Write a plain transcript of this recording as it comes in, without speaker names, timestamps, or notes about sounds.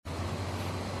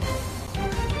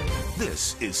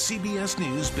This is CBS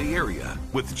News Bay Area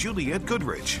with Juliette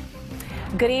Goodrich.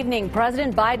 Good evening.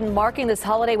 President Biden marking this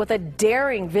holiday with a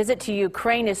daring visit to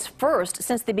Ukraine, his first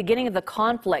since the beginning of the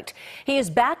conflict. He is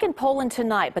back in Poland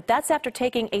tonight, but that's after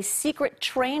taking a secret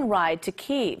train ride to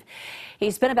Kyiv.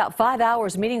 He spent about 5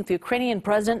 hours meeting with Ukrainian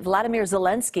President Vladimir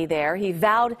Zelensky there. He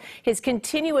vowed his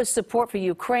continuous support for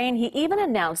Ukraine. He even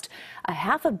announced a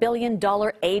 $500 million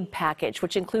aid package,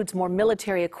 which includes more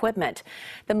military equipment.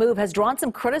 The move has drawn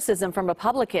some criticism from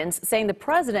Republicans, saying the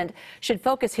president should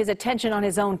focus his attention on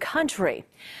his own country.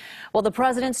 Well, the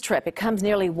president's trip, it comes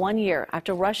nearly 1 year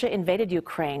after Russia invaded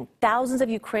Ukraine. Thousands of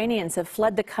Ukrainians have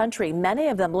fled the country, many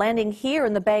of them landing here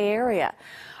in the Bay Area.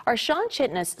 Our Sean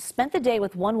Chitness spent the day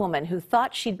with one woman who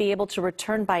thought she'd be able to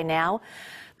return by now,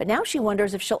 but now she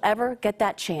wonders if she'll ever get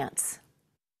that chance.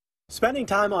 Spending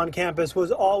time on campus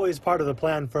was always part of the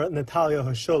plan for Natalia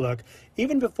Hushuluk,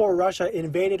 even before Russia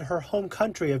invaded her home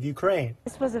country of Ukraine.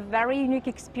 This was a very unique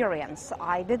experience.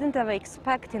 I didn't ever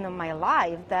expect in my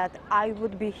life that I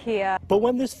would be here. But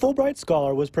when this Fulbright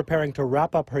scholar was preparing to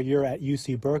wrap up her year at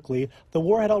UC Berkeley, the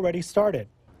war had already started.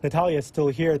 Natalia is still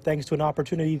here thanks to an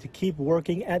opportunity to keep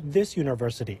working at this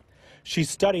university. She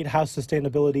studied how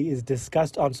sustainability is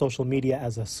discussed on social media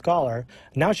as a scholar.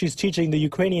 Now she's teaching the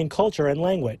Ukrainian culture and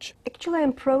language. Actually,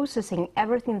 I'm processing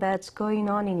everything that's going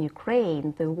on in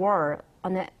Ukraine, the war,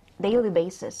 on a daily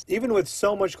basis. Even with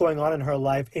so much going on in her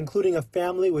life, including a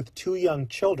family with 2 young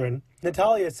children,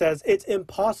 Natalia says it's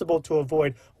impossible to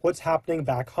avoid what's happening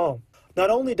back home. Not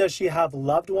only does she have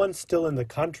loved ones still in the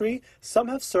country, some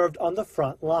have served on the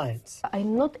front lines.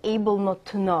 I'm not able not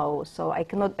to know, so I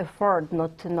cannot afford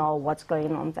not to know what's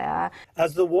going on there.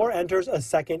 As the war enters a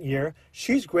second year,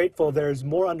 she's grateful there's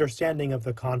more understanding of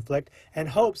the conflict and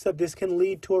hopes that this can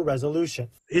lead to a resolution.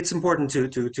 It's important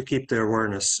to keep the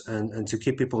awareness and to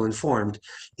keep people informed,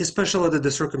 especially that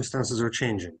the circumstances are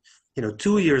changing.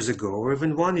 2 years ago, or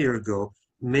even 1 year ago,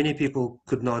 many people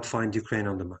could not find Ukraine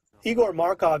on the map. Igor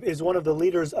Markov is one of the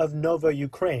leaders of Nova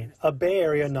Ukraine, a Bay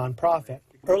Area nonprofit.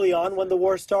 Early on, when the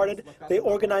war started, they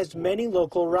organized many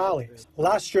local rallies.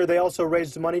 Last year, they also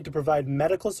raised money to provide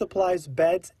medical supplies,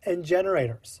 beds, and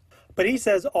generators. But he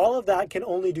says all of that can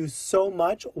only do so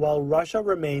much while Russia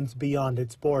remains beyond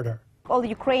its border. All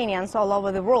Ukrainians all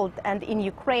over the world and in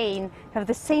Ukraine have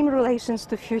the same relations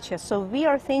to future. So we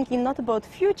are thinking not about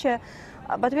future,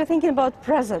 but we're thinking about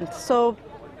present.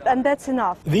 And that's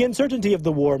enough. The uncertainty of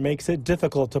the war makes it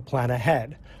difficult to plan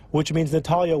ahead, which means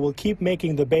Natalia will keep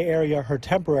making the Bay Area her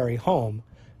temporary home,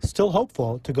 still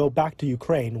hopeful to go back to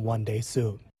Ukraine one day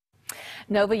soon.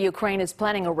 Nova Ukraine is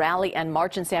planning a rally and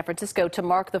march in San Francisco to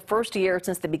mark the first year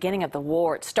since the beginning of the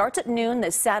war. It starts at noon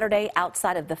this Saturday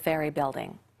outside of the Ferry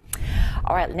Building.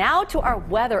 All right, now to our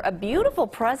weather. A beautiful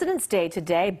President's Day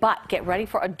today, but get ready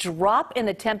for a drop in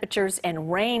the temperatures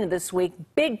and rain this week,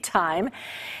 big time.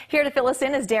 Here to fill us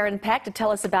in is Darren Peck to tell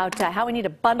us about how we need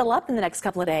to bundle up in the next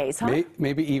couple of days, huh?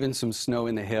 Maybe even some snow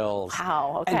in the hills.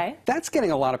 Wow, okay. And that's getting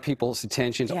a lot of people's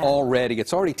attention already.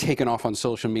 It's already taken off on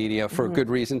social media for a good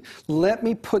reason. Let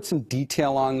me put some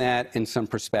detail on that and some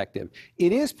perspective.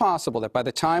 It is possible that by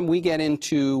the time we get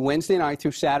into Wednesday night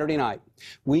through Saturday night,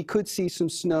 we could see some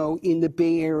snow in the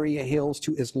Bay Area hills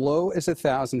to as low as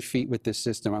 1,000 feet with this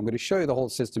system. I'm going to show you the whole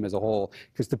system as a whole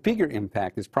because the bigger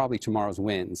impact is probably tomorrow's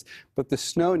winds. But the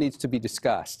snow needs to be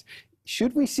discussed.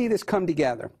 Should we see this come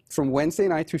together from Wednesday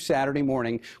night through Saturday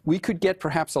morning, we could get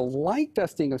perhaps a light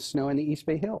dusting of snow in the East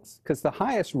Bay Hills because the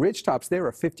highest ridge tops there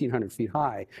are 1,500 feet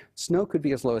high. Snow could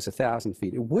be as low as 1,000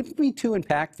 feet. It wouldn't be too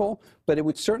impactful, but it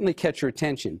would certainly catch your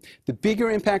attention. The bigger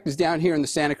impact is down here in the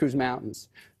Santa Cruz Mountains.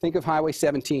 Think of Highway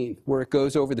 17, where it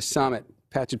goes over the summit,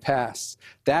 Patchett Pass.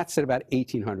 That's at about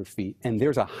 1,800 feet, and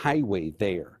there's a highway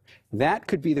there. That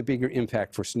could be the bigger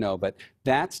impact for snow, but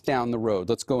that's down the road.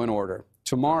 Let's go in order.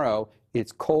 Tomorrow,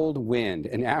 it's cold wind,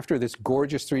 and after this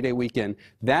gorgeous 3-day weekend,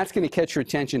 that's going to catch your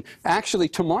attention. Actually,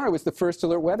 tomorrow is the first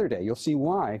alert weather day. You'll see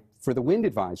why for the wind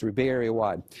advisory, Bay Area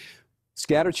wide.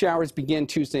 Scattered showers begin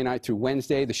Tuesday night through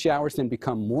Wednesday. The showers then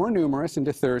become more numerous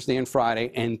into Thursday and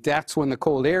Friday, and that's when the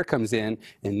cold air comes in,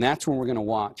 and that's when we're going to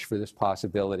watch for this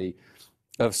possibility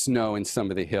of snow in some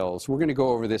of the hills. We're going to go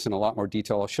over this in a lot more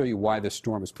detail. I'll show you why this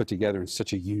storm is put together in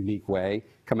such a unique way,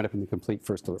 coming up in the complete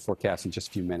first alert forecast in just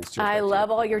a few minutes. I love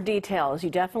all your details. You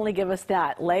definitely give us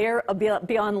that layer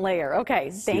beyond layer. Okay,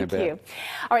 thank you.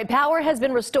 All right, power has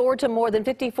been restored to more than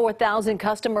 54,000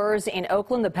 customers in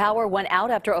Oakland. The power went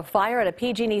out after a fire at a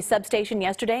PG&E substation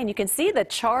yesterday, and you can see the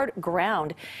charred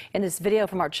ground in this video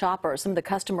from our chopper. Some of the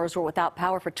customers were without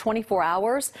power for 24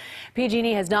 hours.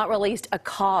 PG&E has not released a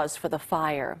cause for the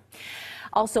fire.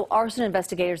 Also, arson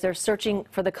investigators, they're searching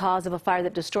for the cause of a fire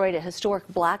that destroyed a historic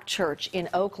black church in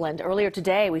Oakland. Earlier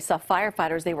today, we saw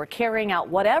firefighters. They were carrying out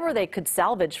whatever they could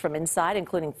salvage from inside,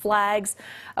 including flags,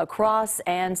 a cross,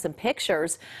 and some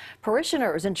pictures.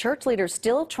 Parishioners and church leaders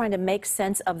still trying to make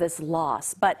sense of this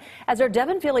loss. But as our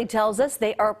Devin Feely tells us,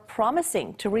 they are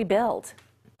promising to rebuild.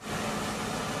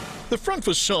 The front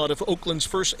facade of Oakland's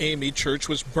first AME church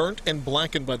was burnt and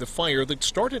blackened by the fire that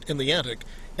started in the attic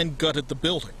and gutted the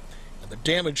building. And the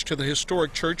damage to the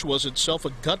historic church was itself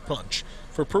a gut punch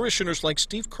for parishioners like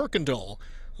Steve Kirkendall,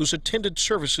 who's attended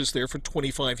services there for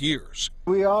 25 years.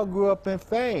 We all grew up in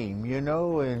fame, you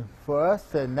know, and for us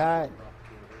to not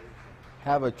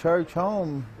have a church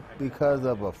home because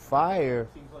of a fire,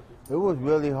 it was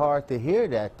really hard to hear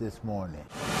that this morning.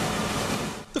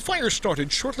 The fire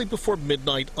started shortly before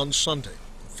midnight on Sunday.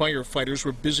 Firefighters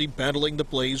were busy battling the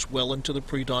blaze well into the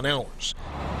pre-dawn hours.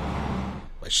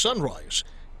 By sunrise,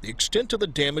 the extent of the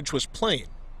damage was plain,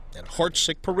 and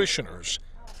heartsick parishioners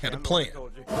had a plan.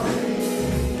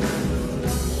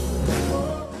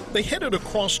 They headed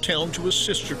across town to a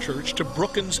sister church to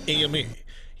Brookins AME.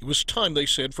 It was time, they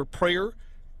said, for prayer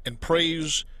and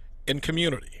praise and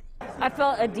community. I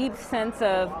felt a deep sense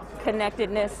of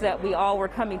connectedness, that we all were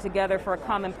coming together for a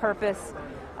common purpose.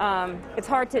 It's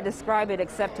hard to describe it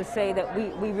except to say that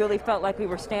we really felt like we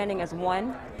were standing as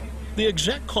one. The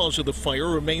exact cause of the fire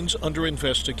remains under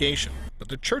investigation, but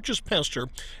the church's pastor,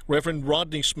 Reverend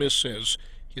Rodney Smith, says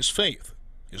his faith,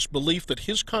 his belief that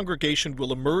his congregation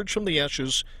will emerge from the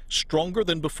ashes stronger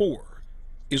than before,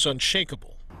 is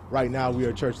unshakable. Right now we are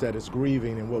a church that is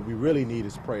grieving, and what we really need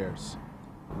is prayers.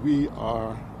 We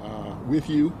are with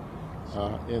you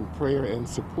in prayer and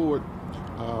support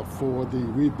for the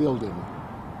rebuilding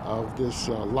of this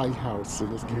lighthouse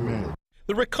in this community.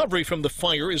 The recovery from the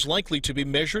fire is likely to be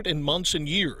measured in months and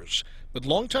years, but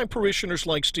longtime parishioners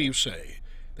like Steve say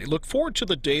they look forward to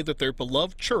the day that their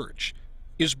beloved church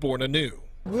is born anew.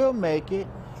 We'll make it.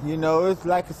 You know, it's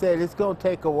like I said, it's going to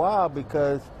take a while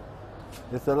because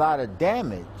it's a lot of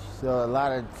damage, so a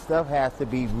lot of stuff has to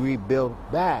be rebuilt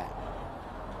back.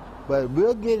 But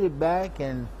we'll get it back,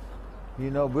 and,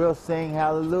 you know, we'll sing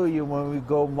hallelujah when we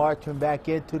go marching back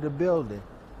into the building.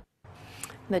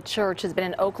 The church has been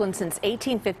in Oakland since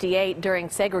 1858. During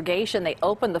segregation, they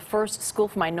opened the first school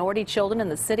for minority children in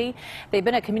the city. They've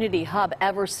been a community hub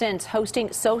ever since,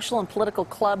 hosting social and political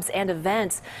clubs and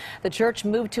events. The church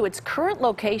moved to its current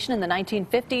location in the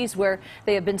 1950s, where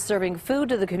they have been serving food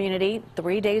to the community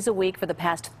 3 days a week for the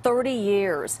past 30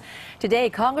 years. Today,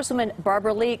 Congresswoman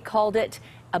Barbara Lee called it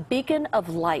a beacon of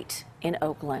light in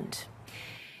Oakland.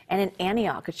 And in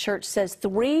Antioch, a church says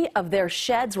 3 of their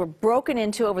sheds were broken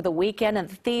into over the weekend, and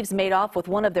the thieves made off with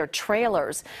one of their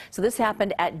trailers. So this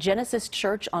happened at Genesis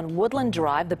Church on Woodland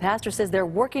Drive. The pastor says they're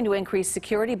working to increase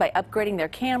security by upgrading their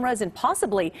cameras and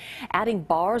possibly adding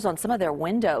bars on some of their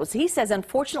windows. He says,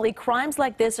 unfortunately, crimes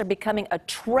like this are becoming a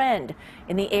trend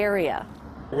in the area.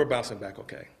 We're bouncing back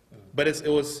okay, but it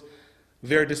was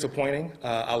very disappointing.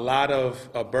 A lot of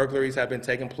burglaries have been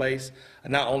taking place,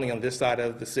 not only on this side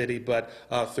of the city, but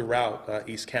throughout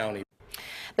East County.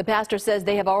 The pastor says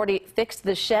they have already fixed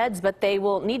the sheds, but they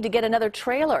will need to get another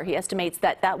trailer. He estimates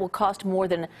that will cost more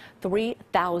than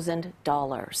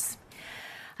 $3,000.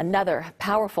 Another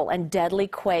powerful and deadly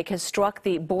quake has struck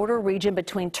the border region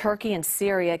between Turkey and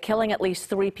Syria, killing at least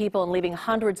 3 people and leaving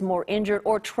hundreds more injured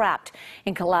or trapped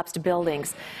in collapsed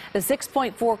buildings. The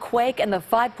 6.4 quake and the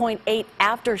 5.8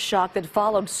 aftershock that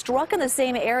followed struck in the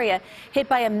same area, hit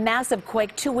by a massive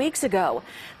quake 2 weeks ago.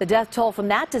 The death toll from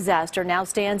that disaster now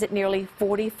stands at nearly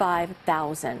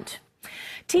 45,000.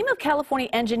 Team of California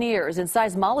engineers and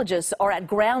seismologists are at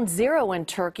ground zero in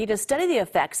Turkey to study the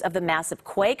effects of the massive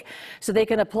quake so they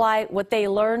can apply what they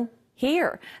learn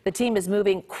here. The team is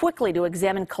moving quickly to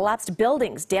examine collapsed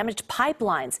buildings, damaged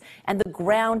pipelines, and the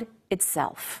ground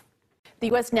itself. The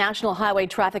U.S. National Highway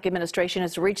Traffic Administration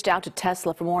has reached out to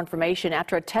Tesla for more information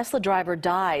after a Tesla driver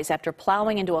dies after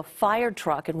plowing into a fire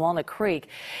truck in Walnut Creek.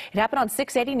 It happened on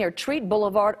 680 near Treat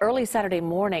Boulevard early Saturday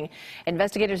morning.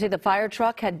 Investigators say the fire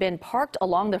truck had been parked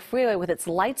along the freeway with its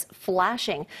lights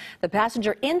flashing. The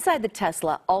passenger inside the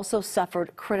Tesla also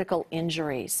suffered critical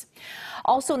injuries.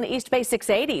 Also in the East Bay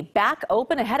 680, back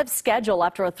open ahead of schedule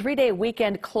after a 3-day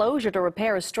weekend closure to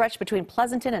repair a stretch between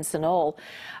Pleasanton and Sunol.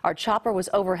 Our chopper was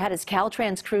overhead as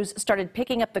Caltrans crews started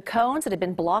picking up the cones that had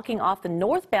been blocking off the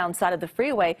northbound side of the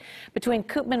freeway between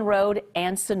Koopman Road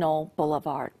and Sunol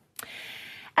Boulevard.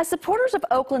 As supporters of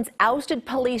Oakland's ousted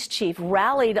police chief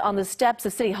rallied on the steps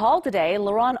of City Hall today,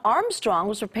 LeRon Armstrong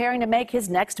was preparing to make his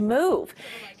next move.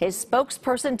 His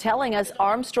spokesperson telling us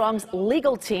Armstrong's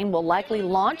legal team will likely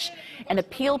launch an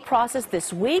appeal process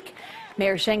this week.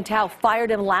 Mayor Sheng Tao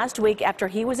fired him last week after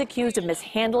he was accused of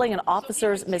mishandling an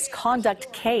officer's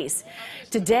misconduct case.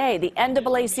 Today, the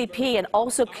NAACP and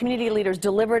also community leaders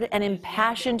delivered an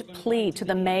impassioned plea to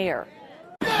the mayor.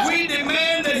 We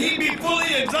demand that he be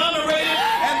fully exonerated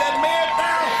and that Mayor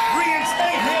Tao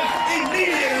reinstate him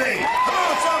immediately. Come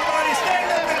on, somebody,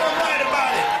 stand up and go right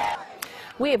about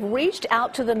it. We have reached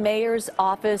out to the mayor's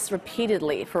office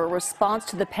repeatedly for a response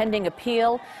to the pending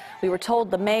appeal. We were told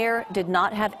the mayor did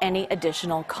not have any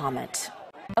additional comment.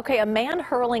 Okay, a man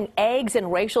hurling eggs and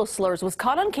racial slurs was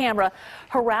caught on camera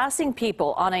harassing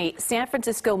people on a San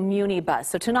Francisco Muni bus.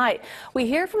 So tonight, we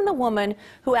hear from the woman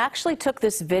who actually took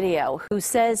this video, who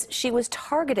says she was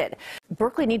targeted.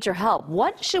 Berkeley needs your help.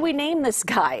 What should we name this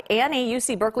guy? Annie,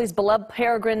 UC Berkeley's beloved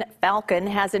peregrine falcon,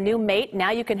 has a new mate.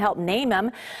 Now you can help name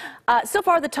him. So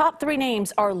far, the top 3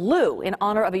 names are Lou, in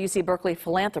honor of a UC Berkeley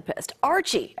philanthropist,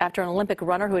 Archie, after an Olympic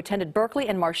runner who attended Berkeley,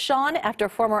 and Marshawn, after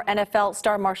former NFL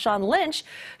star Marshawn Lynch,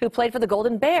 who played for the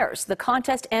Golden Bears. The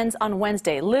contest ends on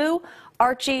Wednesday. Lou,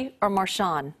 Archie, or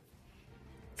Marshawn?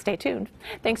 Stay tuned.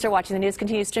 Thanks for watching. The news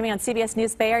continues streaming on CBS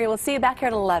News Bay Area. We'll see you back here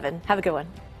at 11. Have a good one.